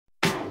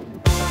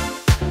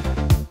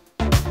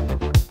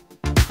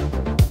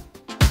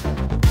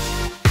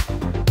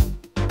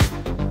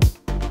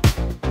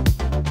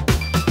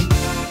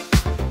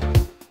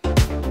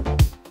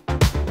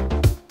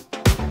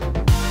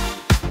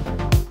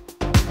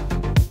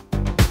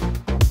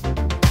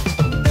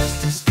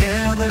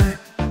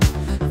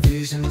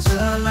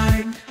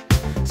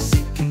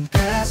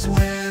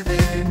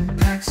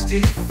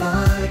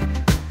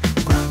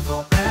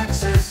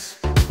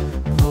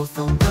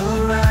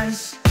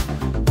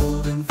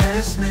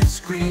investments,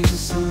 green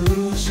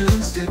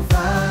solutions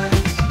divine.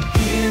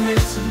 Here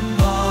and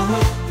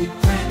tomorrow, we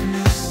plant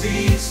new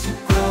seeds to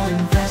grow.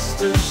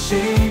 Investors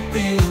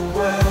shaping the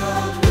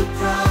world, we're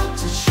proud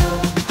to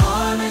show.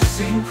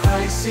 Harnessing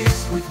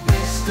crises with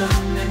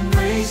wisdom and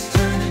grace,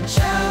 turning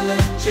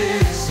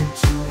challenges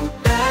into a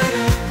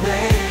better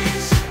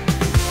place.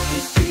 We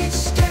feed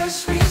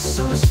scarce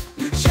resource,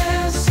 new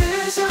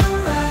chances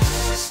arise.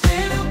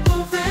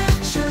 Sustainable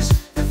ventures,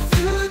 the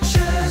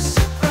future's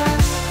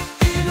surprise.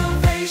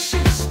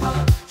 Innovation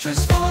spark,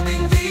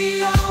 transforming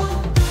the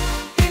old.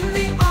 In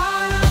the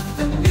art of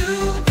the new,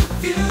 the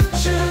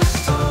future's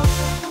told.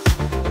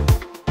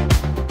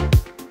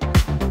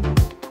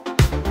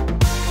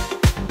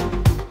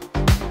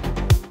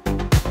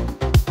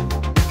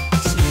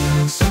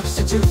 Stealing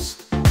substitutes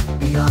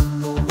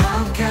beyond the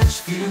wild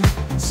catch view.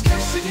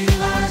 Scarcity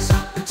lies,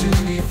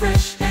 opportunity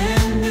fresh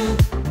and new.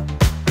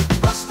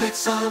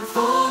 Prospects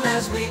unfold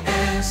as we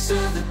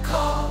answer the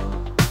call.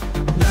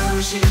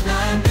 Nourishing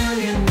 9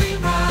 billion